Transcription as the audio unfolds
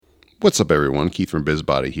What's up, everyone? Keith from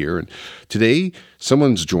BizBody here, and today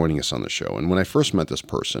someone's joining us on the show. And when I first met this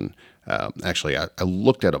person, I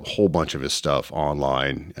looked at a whole bunch of his stuff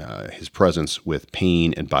online. His presence with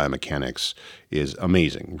pain and biomechanics is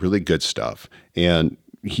amazing, really good stuff. And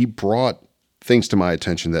he brought things to my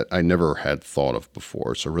attention that I never had thought of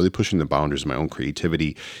before. So really pushing the boundaries of my own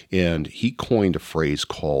creativity. And he coined a phrase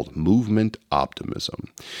called movement optimism.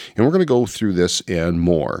 And we're going to go through this and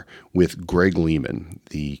more with Greg Lehman,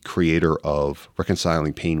 the creator of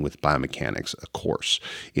Reconciling Pain with Biomechanics, a course.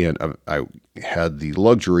 And I had the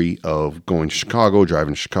luxury of going to Chicago,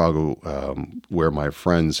 driving to Chicago, where my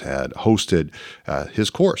friends had hosted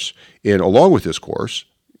his course. And along with this course,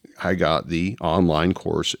 I got the online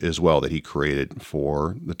course as well that he created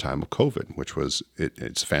for the time of COVID, which was,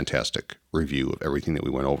 it's a fantastic review of everything that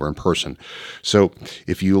we went over in person. So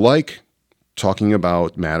if you like talking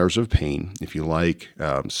about matters of pain, if you like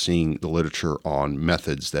seeing the literature on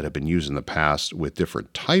methods that have been used in the past with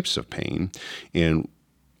different types of pain, and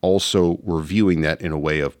also reviewing that in a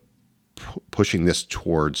way of pushing this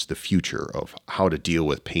towards the future of how to deal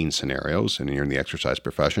with pain scenarios, and you're in the exercise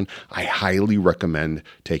profession, I highly recommend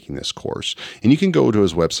taking this course. And you can go to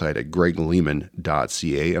his website at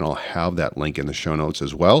greglehman.ca, and I'll have that link in the show notes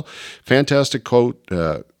as well. Fantastic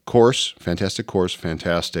course, fantastic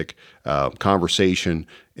conversation.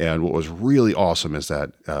 And what was really awesome is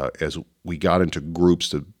that as we got into groups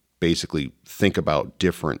to basically think about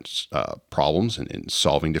different problems and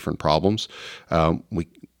solving different problems,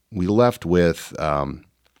 we left with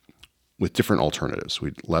different alternatives.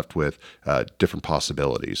 We left with different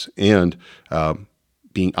possibilities, and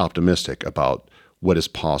being optimistic about what is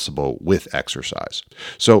possible with exercise.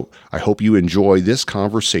 So I hope you enjoy this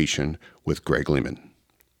conversation with Greg Lehman.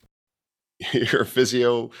 You're a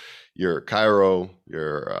physio, you're a chiro,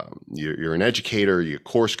 you're an educator, you're a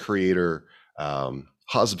course creator,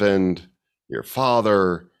 husband, you're a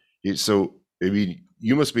father. So I mean,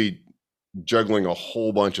 you must be juggling a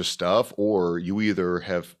whole bunch of stuff, or you either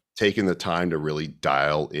have taken the time to really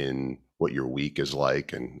dial in what your week is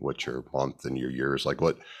like and what your month and your year is like.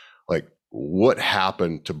 What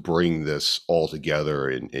happened to bring this all together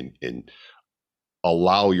and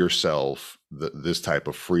allow yourself this type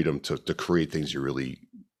of freedom to create things you really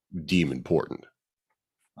deem important?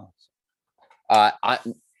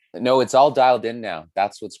 No, it's all dialed in now.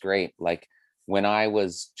 That's what's great. Like when I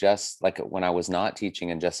was not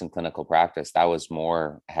teaching and just in clinical practice, that was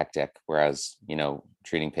more hectic. Whereas,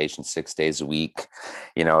 treating patients 6 days a week,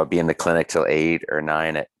 I'd be in the clinic till 8 or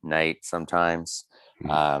 9 at night sometimes.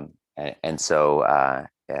 So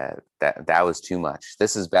that was too much.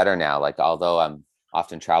 This is better now. Like, although I'm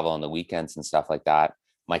often travel on the weekends and stuff like that,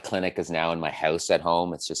 my clinic is now in my house at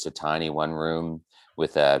home. It's just a tiny one room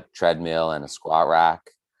with a treadmill and a squat rack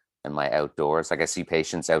and my outdoors. Like, I see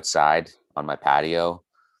patients outside on my patio,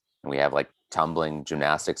 and we have like tumbling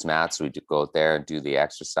gymnastics mats. We go out there and do the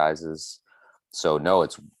exercises. So no,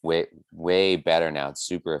 it's way better now. It's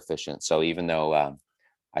super efficient. So even though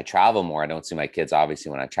I travel more, I don't see my kids obviously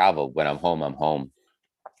when I travel. When I'm home.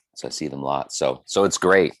 So I see them lots. So it's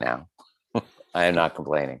great now. I am not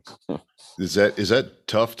complaining. Is that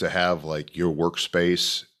tough to have like your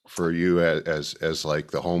workspace for you as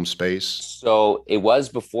like the home space? So it was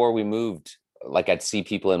before we moved. Like, I'd see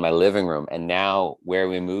people in my living room, and now where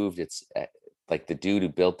we moved, it's like the dude who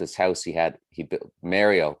built this house,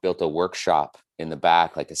 Mario built a workshop in the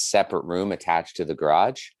back, like a separate room attached to the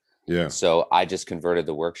garage. Yeah. So I just converted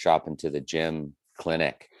the workshop into the gym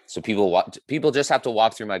clinic. So people just have to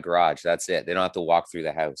walk through my garage. That's it. They don't have to walk through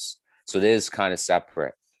the house. So it is kind of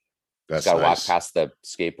separate. That's got to nice. walk past the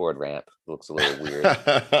skateboard ramp. It looks a little weird.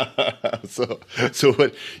 So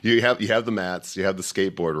what you have the mats, you have the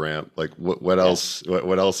skateboard ramp. Like what else?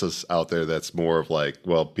 What else is out there that's more of like,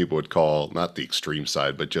 well, people would call not the extreme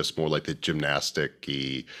side, but just more like the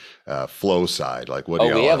gymnastic-y flow side. Like what?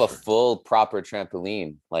 We have a full proper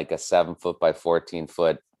trampoline, like a 7-foot by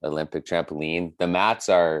 14-foot Olympic trampoline. The mats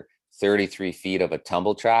are 33 feet of a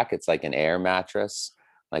tumble track. It's like an air mattress,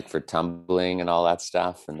 like for tumbling and all that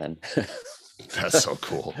stuff. And then that's so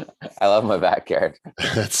cool. I love my backyard.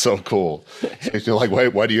 That's so cool. You're like,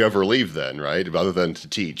 why do you ever leave then, right? Other than to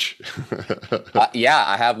teach. Yeah,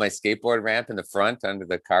 I have my skateboard ramp in the front under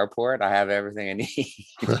the carport. I have everything I need.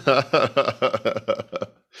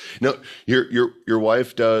 No, your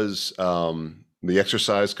wife does the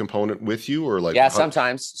exercise component with you, or like? Yeah,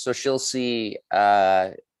 sometimes. So she'll see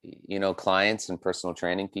clients and personal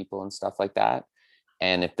training people and stuff like that.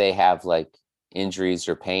 And if they have like injuries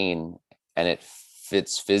or pain and it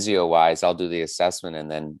fits physio wise, I'll do the assessment and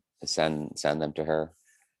then send them to her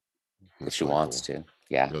if she wants to.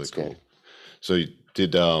 Yeah, really it's cool. good. So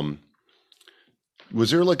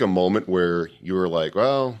Was there like a moment where you were like,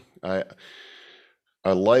 well, I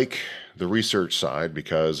like the research side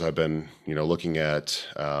because I've been, looking at,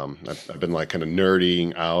 I've been like kind of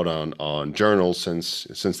nerding out on journals since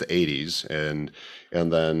the '80s,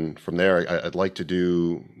 and then from there, I'd like to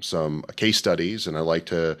do some case studies, and I like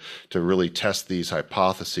to really test these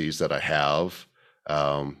hypotheses that I have.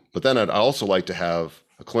 But then I also like to have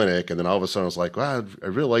a clinic, and then all of a sudden I was like, wow,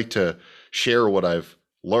 I'd really like to share what I've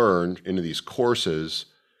learned into these courses.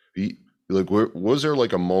 Like, was there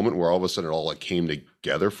like a moment where all of a sudden it all like came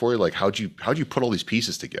together for you? Like, how'd you put all these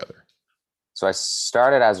pieces together? So I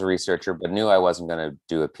started as a researcher, but knew I wasn't going to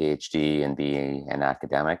do a PhD and be an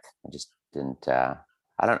academic. I just didn't. I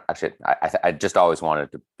don't actually. I just always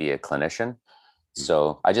wanted to be a clinician.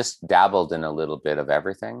 So I just dabbled in a little bit of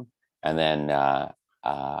everything, and then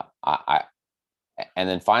and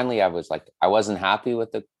then finally I was like, I wasn't happy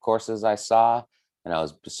with the courses I saw, and I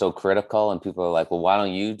was so critical. And people were like, "Well, why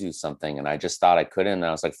don't you do something?" And I just thought I couldn't. And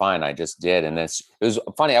I was like, "Fine," I just did. And it was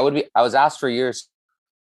funny. I was asked for years,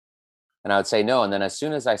 and I would say no. And then as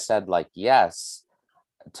soon as I said like yes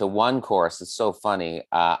to one course, it's so funny.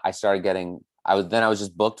 I started getting. I was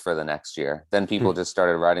just booked for the next year. Then people just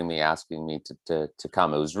started writing me asking me to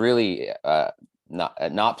come. It was really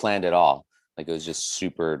not planned at all. Like it was just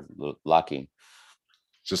super lucky.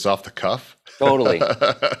 Just off the cuff? Totally,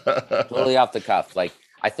 totally off the cuff. Like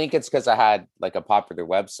I think it's because I had like a popular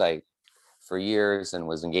website for years and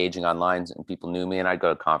was engaging online, and people knew me, and I'd go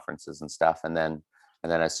to conferences and stuff. And then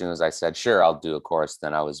as soon as I said sure, I'll do a course,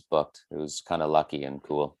 then I was booked. It was kind of lucky and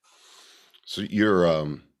cool. So your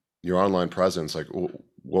online presence, like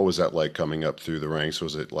what was that like coming up through the ranks?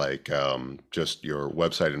 Was it like just your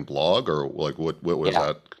website and blog, or like what was Yeah.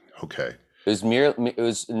 that? Okay. It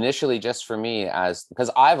was initially just for me, as because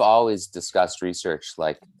I've always discussed research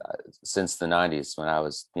like since the 90s when I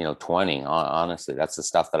was 20. Honestly, that's the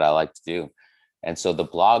stuff that I like to do. And so the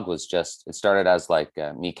blog was just, it started as like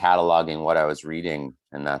me cataloging what I was reading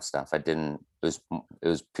and that stuff. I didn't it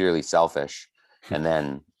was purely selfish. And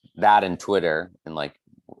then that and Twitter and like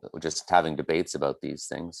just having debates about these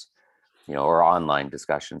things, or online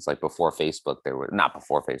discussions. Like before Facebook, there were not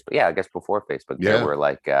before Facebook, yeah, I guess before Facebook there Yeah. were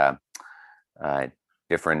like uh,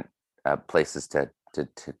 different places to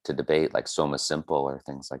debate, like Soma Simple or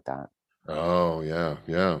things like that. Oh, yeah,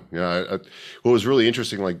 yeah, yeah. What was really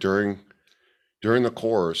interesting, like during the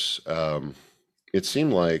course, it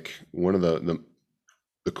seemed like one of the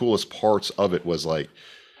coolest parts of it was like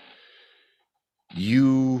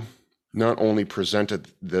you not only presented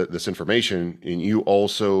this information, and you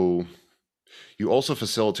also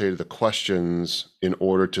facilitated the questions in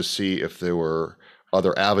order to see if there were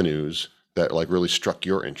other avenues that like really struck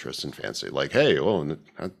your interest and fancy. Like, hey, oh,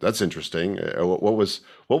 that's interesting. What was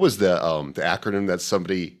the acronym that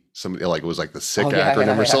somebody like, it was like the sick Oh yeah, acronym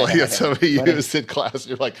yeah, or yeah, something yeah, that yeah. somebody Funny used in class.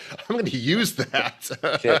 You're like, I'm going to use shit. that.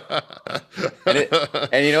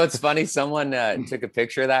 And it's funny. Someone took a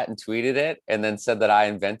picture of that and tweeted it, and then said that I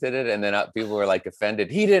invented it, and then people were like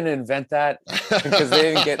offended. He didn't invent that because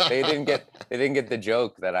they didn't get the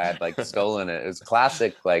joke that I had like stolen it. It was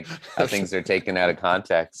classic, like how things are taken out of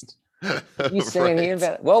context. You saying he Right.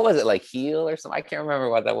 invented, what was it, like heal or something? I can't remember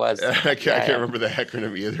what that was. I can't Yeah, remember the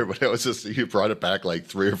acronym either, but it was just you brought it back like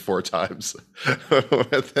three or four times.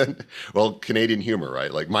 And then, well, Canadian humor,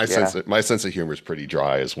 right? Like yeah. my sense of humor is pretty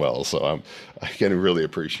dry as well, so I can really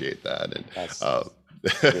appreciate that. And That's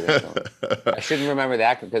really cool. I shouldn't remember the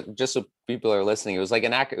acronym, because just so people are listening, it was like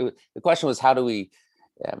the question was, how do we,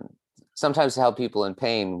 um, sometimes to help people in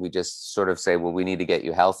pain, we just sort of say, well, we need to get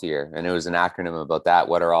you healthier. And it was an acronym about that.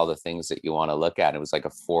 What are all the things that you want to look at? It was like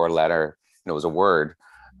a 4-letter, it was a word.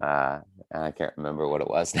 And I can't remember what it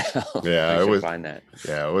was now. I yeah, it should was find that.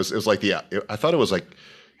 yeah, it was like I thought it was like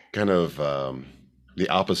kind of the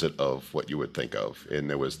opposite of what you would think of,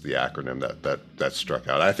 and it was the acronym that struck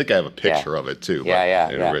out. I think I have a Yeah. picture of it too, Yeah. but Yeah.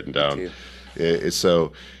 Yeah. written Me down. too.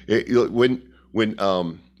 So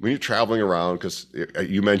when you're traveling around, because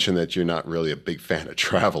you mentioned that you're not really a big fan of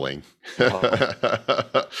traveling, No.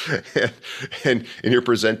 and, and you're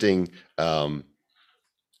presenting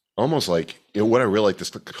almost like, what I really like,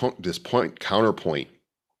 this point counterpoint,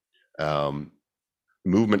 um,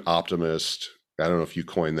 movement optimist. I don't know if you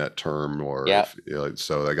coined that term, or Yeah. if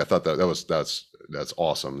so. Like, I thought that's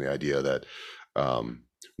awesome. The idea that, um,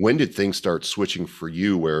 when did things start switching for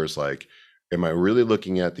you? Where it's like, am I really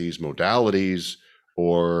looking at these modalities,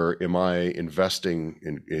 or am I investing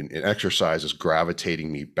in exercises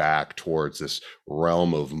gravitating me back towards this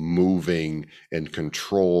realm of moving and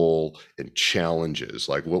control and challenges?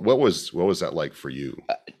 Like, what was that like for you?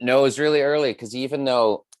 No, it was really early, because even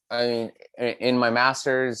though, I mean, in my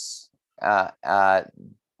master's uh, uh,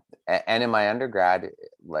 and in my undergrad,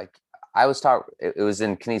 like I was taught, it was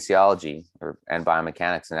in kinesiology and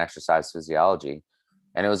biomechanics and exercise physiology.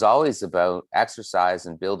 And it was always about exercise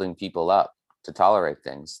and building people up to tolerate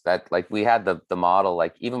things. That like we had the model,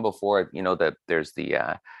 like even before, there's the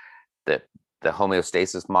the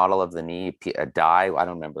homeostasis model of the knee, a die. I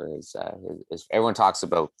don't remember everyone talks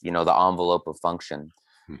about, the envelope of function,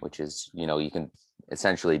 Hmm. which is, you can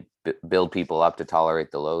essentially build people up to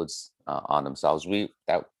tolerate the loads on themselves.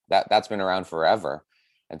 That's been around forever.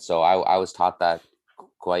 And so I was taught that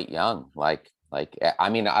quite young. I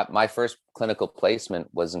mean, my first clinical placement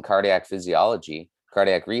was in cardiac physiology,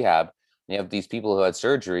 cardiac rehab. And you have these people who had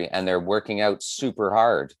surgery and they're working out super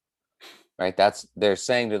hard, right? They're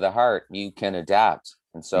saying to the heart, you can adapt.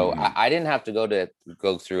 And so Hmm. I didn't have to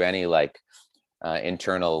go through any like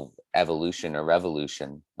internal evolution or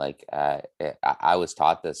revolution. I was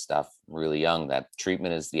taught this stuff really young, that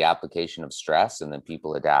treatment is the application of stress and then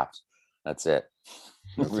people adapt. That's it.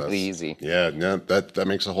 Really That's easy. yeah, no, that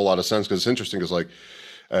makes a whole lot of sense because it's interesting because like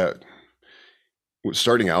uh,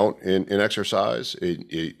 starting out in exercise,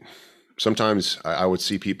 sometimes I would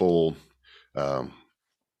see people um,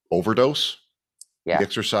 overdose the Yeah.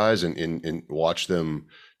 exercise and watch them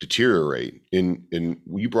deteriorate. And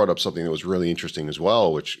you brought up something that was really interesting as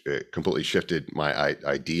well, which completely shifted my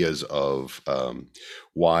ideas of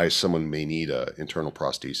why someone may need a internal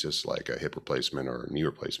prosthesis like a hip replacement or a knee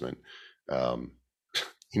replacement. Um,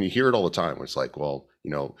 and you hear it all the time. Where it's like, well,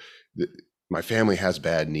 th- my family has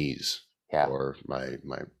bad knees, Yeah. or my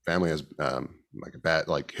family has like a bad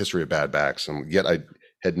like history of bad backs, and yet I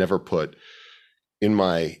had never put in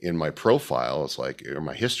my profile, it's like, or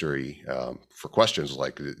my history for questions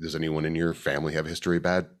like, does anyone in your family have a history of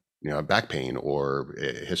bad, back pain, or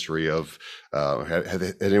a history of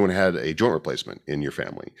has anyone had a joint replacement in your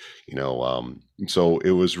family? So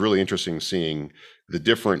it was really interesting seeing the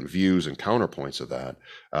different views and counterpoints of that.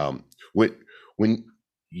 When when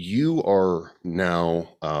you are now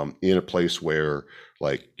in a place where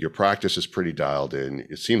like your practice is pretty dialed in,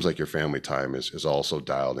 it seems like your family time is also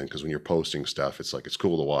dialed in, because when you're posting stuff, it's like it's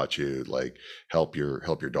cool to watch you like help your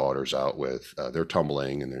daughters out with their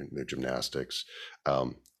tumbling and their gymnastics.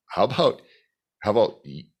 um, how about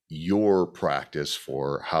your practice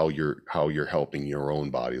for how you're helping your own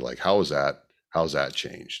body? Like how's that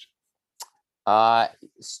changed? Uh,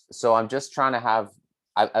 so I'm just trying to have.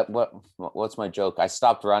 What's my joke? I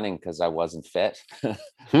stopped running because I wasn't fit.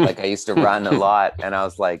 Like I used to run a lot, and I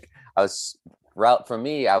was like, I was for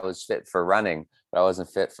me, I was fit for running, but I wasn't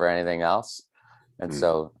fit for anything else. And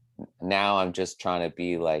so now I'm just trying to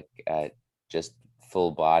be like, just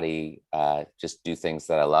full body, just do things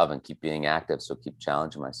that I love and keep being active. So keep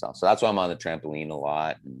challenging myself. So that's why I'm on the trampoline a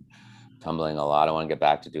lot and tumbling a lot. I want to get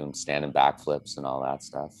back to doing standing backflips and all that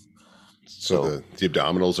stuff. So So the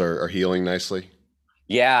abdominals are healing nicely.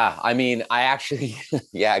 yeah, I mean, I actually,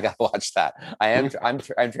 yeah, I gotta watch that.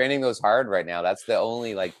 I'm training those hard right now. That's the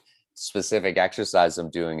only like specific exercise I'm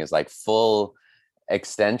doing is like full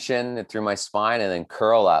extension through my spine and then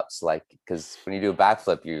curl ups. Like, because when you do a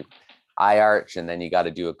backflip, I arch and then you got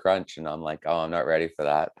to do a crunch, and I'm like, oh, I'm not ready for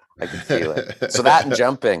that. I can feel it. So that and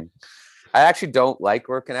jumping. I actually don't like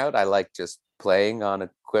working out. I like just playing on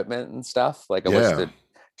equipment and stuff. Like I wish Yeah. the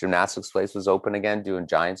gymnastics place was open again, doing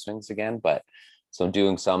giant swings again. But so I'm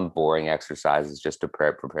doing some boring exercises just to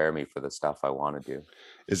prepare me for the stuff I want to do.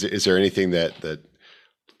 Is there anything that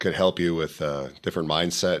could help you with a different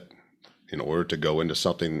mindset in order to go into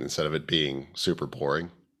something instead of it being super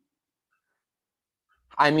boring?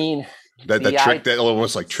 I mean, That the trick I that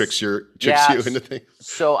almost like tricks yeah. you into things.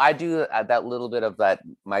 So I do that little bit of that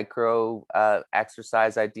micro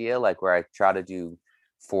exercise idea, like where I try to do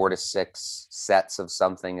 4 to 6 sets of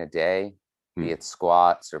something a day, be Hmm. it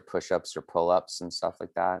squats or push-ups or pull-ups and stuff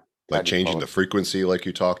like that. Try Like to do changing pull the ups. frequency, like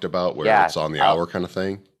you talked about, where Yeah, it's on the hour kind of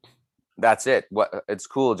thing. that's it. What it's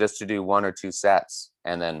cool just to do 1 or 2 sets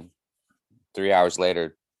and then 3 hours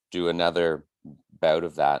later do another bout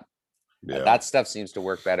of that. Yeah, That stuff seems to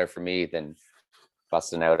work better for me than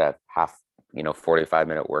busting out a half,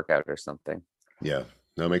 45-minute workout or something. yeah,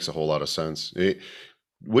 that makes a whole lot of sense.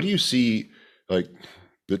 What do you see, like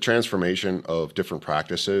the transformation of different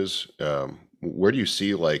practices? Where do you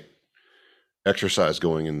see like exercise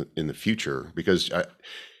going in the future? Because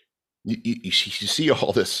you see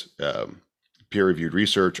all this peer-reviewed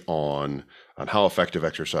research on how effective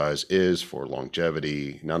exercise is for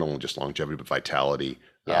longevity, not only just longevity but vitality.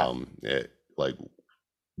 Yeah. Like,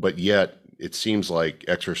 but yet it seems like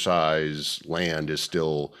exercise land is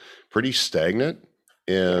still pretty stagnant.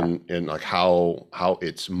 Yeah. and like how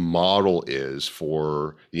its model is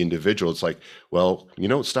for the individual. It's like, well,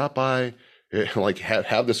 stop by, like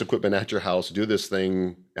have this equipment at your house, do this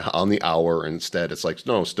thing on the hour. Instead, it's like,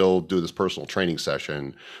 no, still do this personal training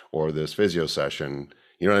session or this physio session.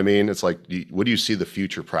 You know what I mean? It's like, what do you see the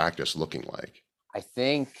future practice looking like? I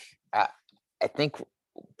think, uh, I think,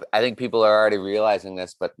 I think people are already realizing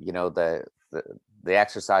this, but the, the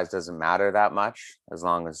exercise doesn't matter that much as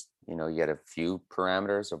long as, you get a few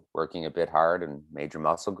parameters of working a bit hard and major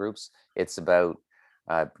muscle groups. It's about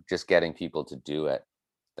just getting people to do it. Mm,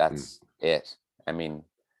 That's it. I mean,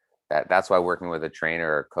 that's why working with a trainer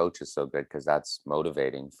or coach is so good, because that's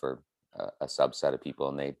motivating for a subset of people,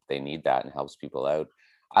 and they need that, and helps people out.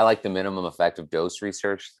 I like the minimum effective dose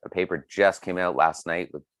research. A paper just came out last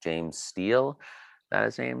night with James Steele, that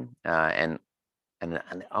is his name, and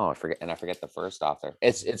oh, I forget the first author.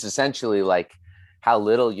 It's essentially like how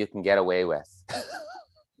little you can get away with.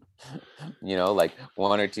 Like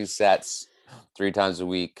 1 or 2 sets, 3 times a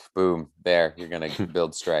week. Boom, there you're gonna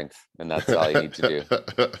build strength, and that's all you need to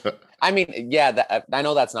do. I mean, yeah, I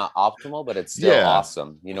know that's not optimal, but it's still yeah,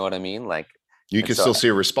 awesome. You know what I mean? Like, you and can so, still see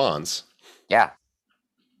a response. yeah,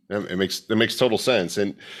 It makes total sense.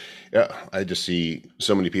 And yeah, I just see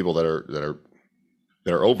so many people that are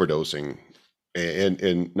overdosing,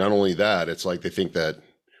 and not only that, it's like they think that,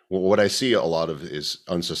 well, what I see a lot of is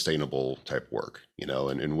unsustainable type work,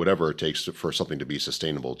 and whatever it takes for something to be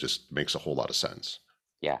sustainable just makes a whole lot of sense.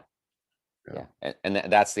 yeah, Yeah, yeah, and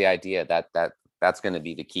that's the idea, that's going to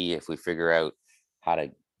be the key if we figure out how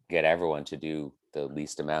to get everyone to do the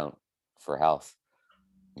least amount for health,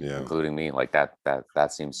 yeah, including me. Like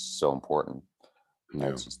that seems so important. yeah.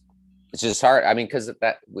 It's just hard. I mean, because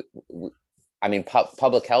I mean,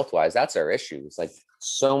 public health wise, that's our issue. It's like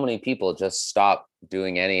so many people just stop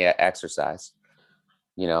doing any exercise,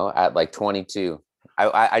 at like 22.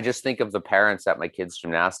 I just think of the parents at my kids'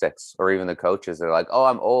 gymnastics, or even the coaches. They're like, "Oh,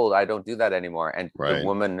 I'm old. I don't do that anymore." And the Right.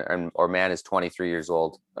 woman or man is 23 years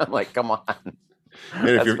old. I'm like, come on, And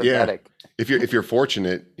if that's you're, yeah, pathetic. if you're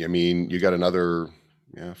fortunate, I mean, you got another,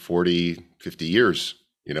 40, 50 years,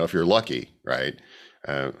 if you're lucky, right?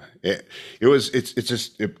 Uh, it, it's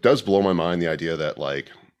just, it does blow my mind, the idea that, like,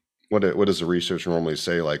 what does the research normally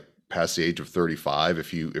say? Like, past the age of 35,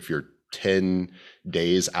 if you're 10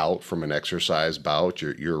 days out from an exercise bout,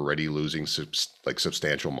 you're already losing like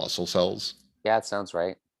substantial muscle cells. Yeah, it sounds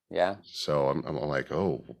right. Yeah, So I'm like,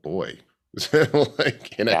 oh boy,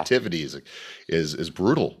 like, yeah. inactivity is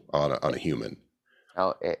brutal on a human.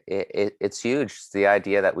 Oh, it's huge. It's the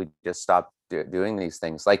idea that we just stop doing these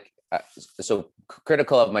things. Like, so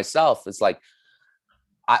critical of myself. It's like,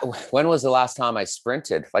 when was the last time I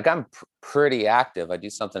sprinted? Like, I'm pretty active. I do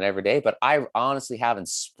something every day, but I honestly haven't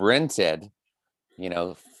sprinted,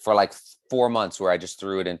 for like 4 months, where I just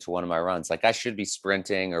threw it into one of my runs. Like, I should be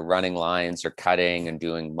sprinting or running lines or cutting and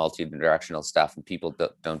doing multi-directional stuff, and people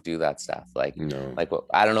don't do that stuff. No.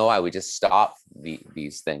 I don't know why we just stop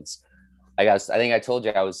these things. I think I told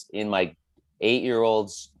you I was in my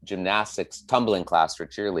 8-year-old's gymnastics tumbling class for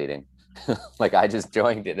cheerleading. Like, I just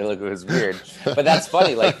joined it. It was weird, but that's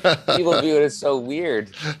funny. Like, people view it as so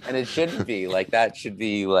weird, and it shouldn't be. Like, that should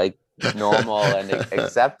be like normal and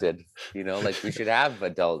accepted. Like, we should have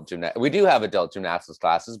we do have adult gymnastics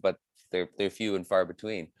classes, but they're few and far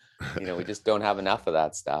between. We just don't have enough of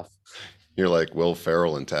that stuff. You're like Will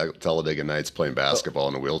Ferrell in Talladega Nights playing To- basketball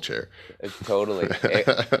in a wheelchair. Totally.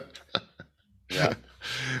 Yeah.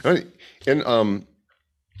 And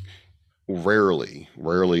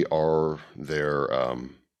rarely are there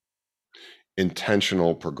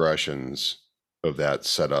intentional progressions of that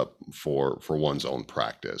set up for one's own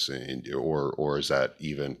practice, or is that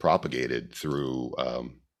even propagated through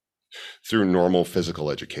normal physical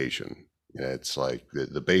education? It's like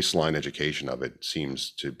the baseline education of it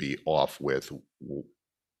seems to be off with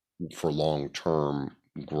for long-term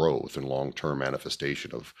growth and long-term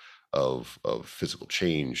manifestation of physical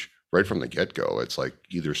change right from the get-go. It's like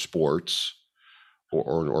either sports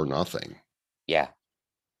or nothing. Yeah.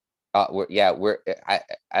 We're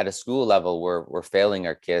at a school level, we're failing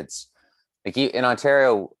our kids. Like, in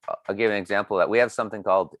Ontario, I'll give an example that we have something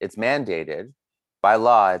called, it's mandated by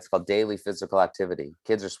law. It's called daily physical activity.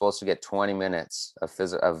 Kids are supposed to get 20 minutes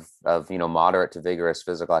of moderate to vigorous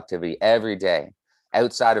physical activity every day,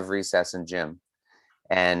 outside of recess and gym.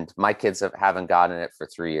 And my kids haven't gotten it for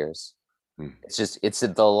 3 years. Hmm. It's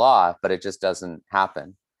the law, but it just doesn't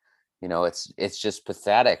happen. It's just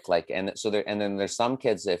pathetic. Like, and so there, and then there's some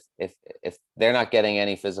kids, if they're not getting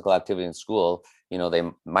any physical activity in school, they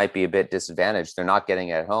might be a bit disadvantaged. They're not getting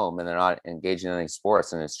it at home, and they're not engaging in any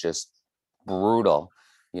sports, and it's just brutal.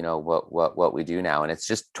 what we do now. And it's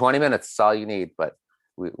just 20 minutes. It's all you need, but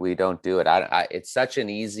we don't do it. It's such an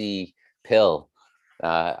easy pill.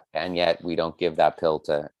 And yet we don't give that pill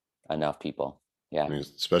to enough people. I Yeah. mean,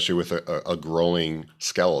 especially with a growing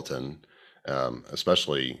skeleton,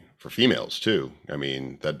 especially for females too. I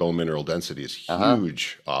mean, that bone mineral density is Uh-huh.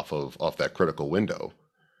 huge off that critical window.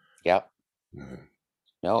 Yep. Mhm.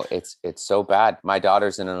 No, it's so bad. My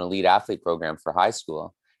daughter's in an elite athlete program for high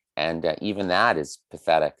school, and even that is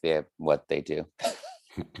pathetic. What they do,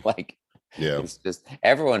 like, Yeah. it's just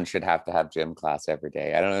everyone should have to have gym class every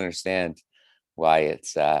day. I don't understand why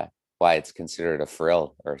it's considered a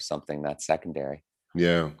frill or something that's secondary.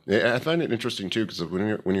 Yeah, I find it interesting too because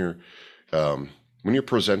um, when you're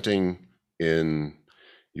presenting in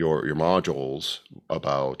your modules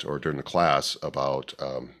about or during the class about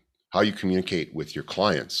how you communicate with your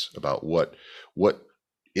clients about what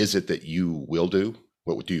is it that you will do,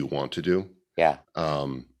 what do you want to do? Yeah.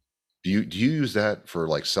 Um, do you use that for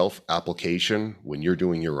like self application when you're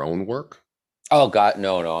doing your own work? Oh God,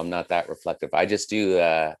 no, I'm not that reflective. I just do.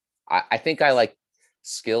 I think I like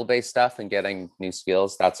skill-based stuff and getting new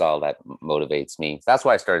skills. That's all that motivates me. That's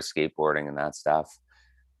why I started skateboarding and that stuff.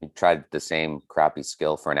 I tried the same crappy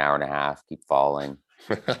skill for an hour and a half, keep falling.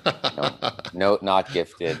 No, not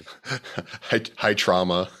gifted. High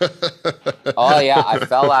trauma. Oh yeah, I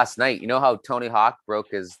fell last night. You know how Tony Hawk broke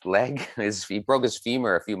his leg? He broke his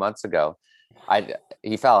femur a few months ago. I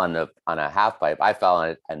He fell on a half pipe. I fell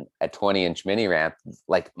on a 20-inch mini ramp.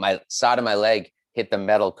 Like my side of my leg hit the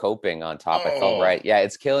metal coping on top. I felt Oh. right. Yeah,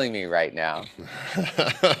 it's killing me right now.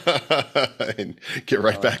 And get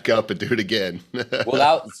right Uh, back up and do it again.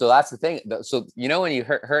 so that's the thing. So when you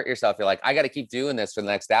hurt yourself, you're like, I got to keep doing this for the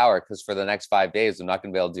next hour because for the next 5 days, I'm not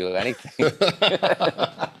going to be able to do anything.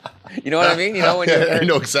 You know what I mean? When you're I hurt,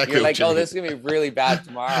 know exactly you're what like, you oh, mean. this is gonna be really bad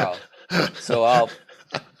tomorrow. So I'll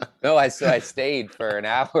no, I stayed for an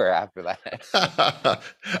hour after that.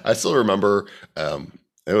 I still remember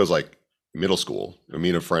it was like middle school. Me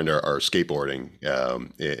and a friend are skateboarding,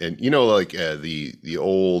 and like the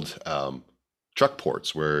old truck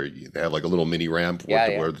ports where they have like a little mini ramp Yeah,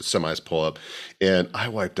 where yeah. the semis pull up, and I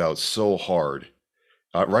wiped out so hard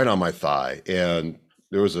right on my thigh. And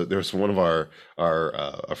there was one of our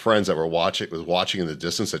friends that was watching in the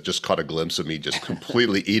distance that just caught a glimpse of me just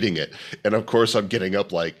completely eating it. And of course, I'm getting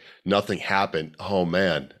up like nothing happened. Oh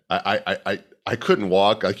man, I couldn't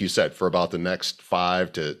walk like you said for about the next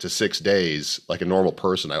 5 to 6 days like a normal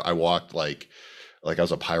person. I walked like I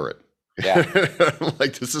was a pirate. Yeah. I'm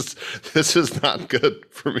like this is not good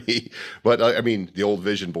for me. But I mean, the old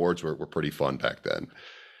vision boards were pretty fun back then.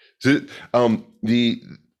 So, the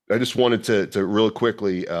I just wanted to real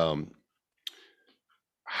quickly,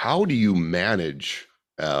 how do you manage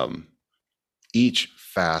um, each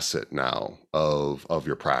facet now of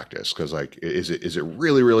your practice? Because like, is it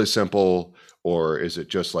really really simple, or is it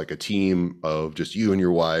just like a team of just you and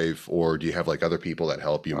your wife, or do you have like other people that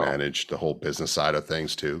help you Oh. manage the whole business side of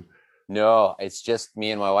things too? No, it's just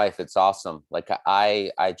me and my wife. It's awesome. Like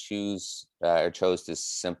I choose or chose to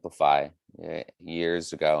simplify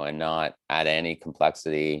years ago and not add any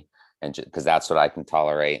complexity, and because that's what I can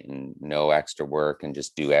tolerate, and no extra work, and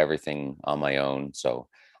just do everything on my own. So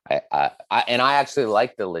I actually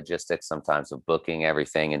like the logistics sometimes of booking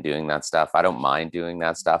everything and doing that stuff. I don't mind doing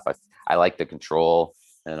that stuff. I like the control,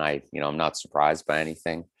 and I'm not surprised by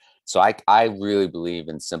anything. So I really believe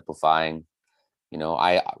in simplifying.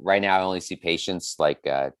 I right now I only see patients like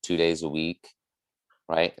 2 days a week,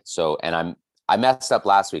 right? So, and I messed up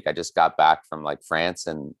last week. I just got back from like France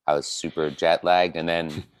and I was super jet lagged. And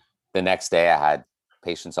then the next day I had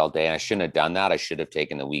patients all day, and I shouldn't have done that. I should have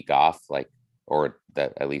taken the week off, like, or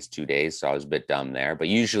at least 2 days. So I was a bit dumb there. But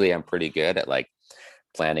usually I'm pretty good at like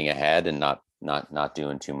planning ahead and not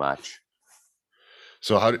doing too much.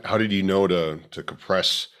 So how did you know to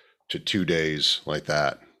compress to 2 days like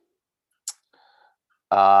that?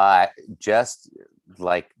 Uh, just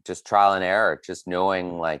just trial and error, just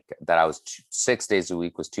knowing like that 6 days a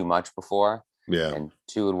week was too much before, Yeah. and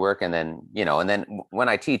two would work. And then, when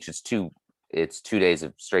I teach, it's 2 days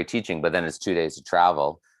of straight teaching, but then it's 2 days of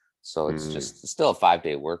travel. So it's Mm. just still a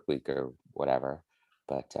 5-day work week or whatever.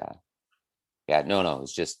 But yeah, no,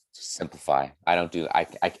 it's just simplify. I don't do,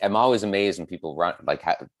 I'm always amazed when people run, like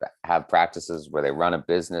have practices where they run a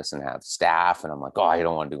business and have staff. And I'm like, oh, I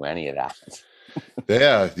don't want to do any of that.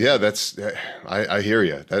 Yeah. I hear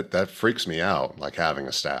you. That freaks me out. Like having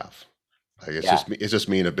a staff. Like Yeah. it's just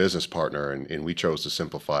me and a business partner, and we chose to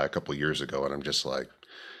simplify a couple years ago. And I'm just like,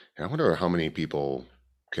 I wonder how many people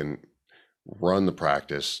can run the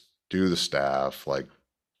practice, do the staff, like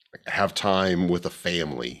have time with a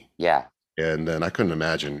family, Yeah. And then I couldn't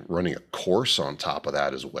imagine running a course on top of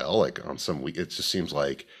that as well. Like on some week, it just seems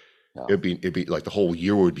like No. it'd be like the whole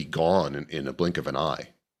year would be gone in a blink of an eye.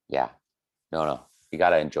 Yeah. No, no. You got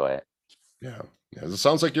to enjoy it. Yeah. Yeah. It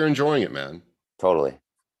sounds like you're enjoying it, man. Totally.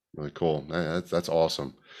 Really cool. That's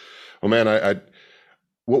awesome. Well, man,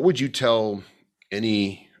 what would you tell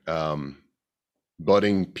any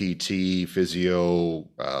budding PT, physio,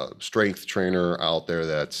 strength trainer out there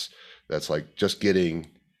that's like just getting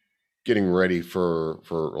ready for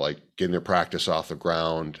like getting their practice off the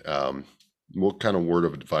ground? What kind of word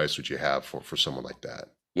of advice would you have for someone like that?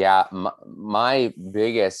 Yeah. My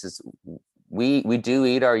biggest is we do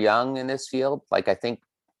eat our young in this field. Like I think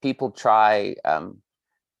people try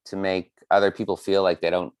to make other people feel like they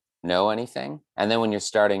don't know anything. And then when you're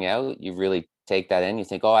starting out, you really take that in. You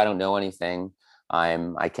think, oh, I don't know anything.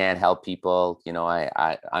 I can't help people. You know,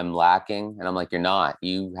 I'm lacking. And I'm like, you're not.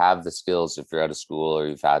 You have the skills. If you're out of school or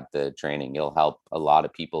you've had the training, you'll help a lot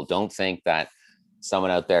of people. Don't think that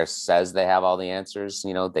someone out there says they have all the answers.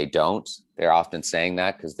 You know, they don't. They're often saying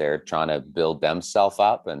that because they're trying to build themselves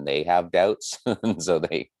up and they have doubts. And so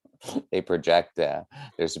they project their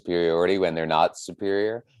superiority when they're not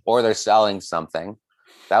superior, or they're selling something.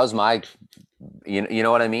 That was my, you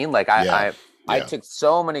know what I mean? Like Yeah. I Yeah. took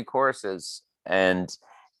so many courses, and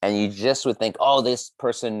you just would think, oh, this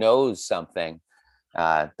person knows something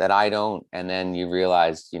that I don't. And then you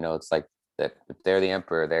realize, you know, it's like that if they're the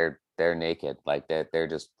emperor, they're naked. Like they're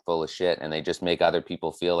just full of shit, and they just make other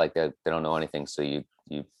people feel like they don't know anything. So you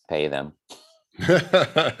pay them.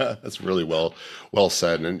 That's really well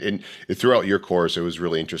said. And throughout your course, it was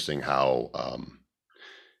really interesting how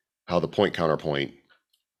the point counterpoint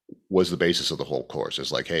was the basis of the whole course.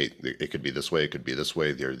 It's like, hey, it could be this way, it could be this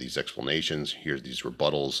way. There are these explanations. Here's these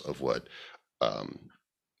rebuttals of what um,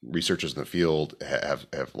 researchers in the field have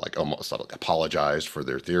like almost like apologized for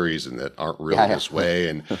their theories and that aren't really Yeah, this way.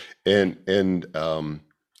 And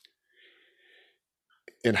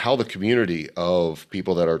and how the community of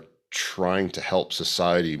people that are trying to help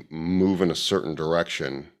society move in a certain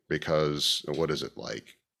direction, because what is it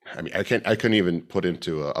like, I mean, I couldn't even put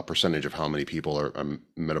into a percentage of how many people are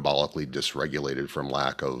metabolically dysregulated from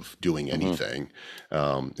lack of doing yeah. anything.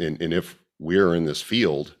 And if we're in this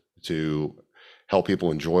field to help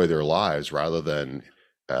people enjoy their lives rather than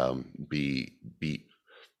be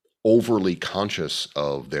overly conscious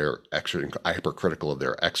of their hypercritical of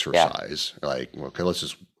their Yeah. exercise. Like, okay,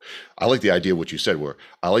 I like the idea of what you said, where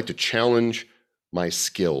I like to challenge my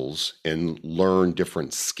skills and learn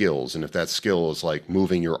different skills. And if that skill is like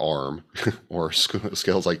moving your arm or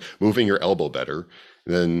skills like moving your elbow better,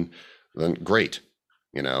 then, then great.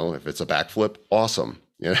 You know, if it's a backflip, awesome.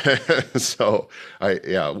 Yeah. So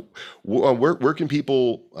yeah. Where can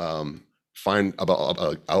people, find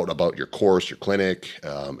out about your course, your clinic,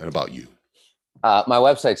 and about you? My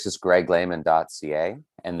website's just greglehman.ca.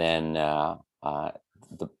 And then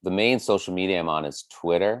the main social media I'm on is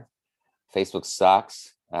Twitter. Facebook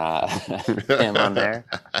sucks. I'm on there.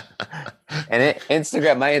 And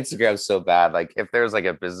Instagram, my Instagram's so bad. Like if there's like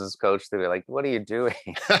a business coach, they'd be like, what are you doing?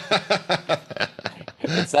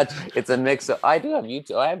 It's a mix of, I do have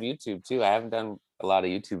YouTube. I have YouTube too. I haven't done a lot of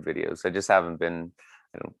YouTube videos. I just haven't been,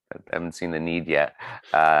 I haven't seen the need yet.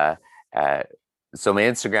 Uh, uh, so my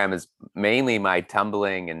Instagram is mainly my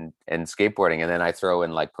tumbling and skateboarding, and then I throw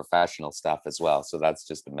in like professional stuff as well. So that's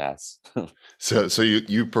just a mess. So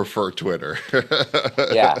you prefer Twitter?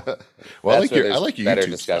 Yeah, Well, that's where I there's like your better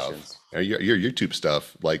YouTube stuff. discussions. Your YouTube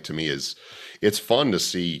stuff, like to me, is it's fun to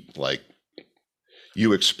see like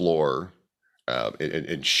you explore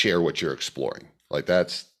and share what you're exploring. Like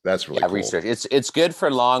that's really Yeah, cool. research. It's good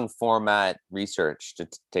for long format research to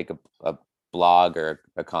take a blog or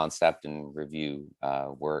a concept and review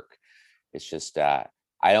work. It's just I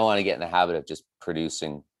don't want to get in the habit of just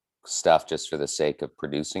producing stuff just for the sake of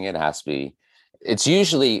producing it. It has to be. It's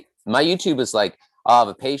usually my YouTube is like I'll have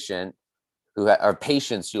a patient or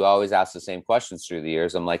patients who always ask the same questions through the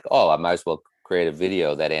years. I'm like, oh, I might as well create a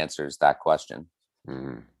video that answers that question,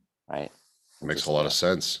 Mhm. right? It Makes a just lot of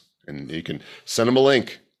sense, and you can send them a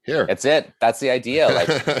link here. That's it. That's the idea. Like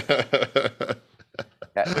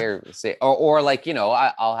that here say or like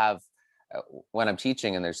I'll have when I'm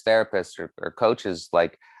teaching and there's therapists or coaches,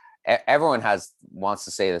 like everyone wants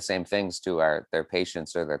to say the same things to their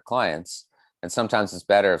patients or their clients, and sometimes it's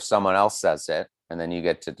better if someone else says it, and then you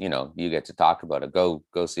get to talk about it. Go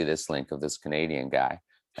see this link of this Canadian guy,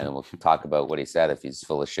 and then we'll talk about what he said, if he's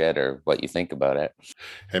full of shit or what you think about it.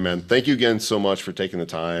 Hey man, thank you again so much for taking the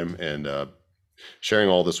time and sharing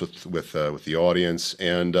all this with the audience.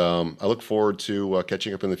 And I look forward to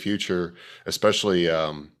catching up in the future, especially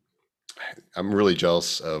I'm really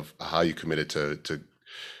jealous of how you committed to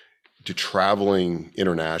traveling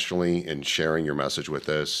internationally and sharing your message with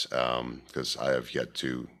us, because I have yet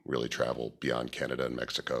to really travel beyond Canada and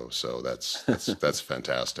Mexico. So that's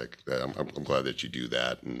fantastic. I'm glad that you do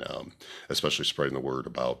that, and especially spreading the word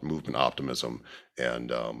about movement optimism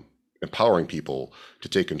and empowering people to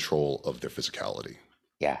take control of their physicality.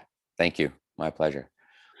 Yeah. Thank you. My pleasure.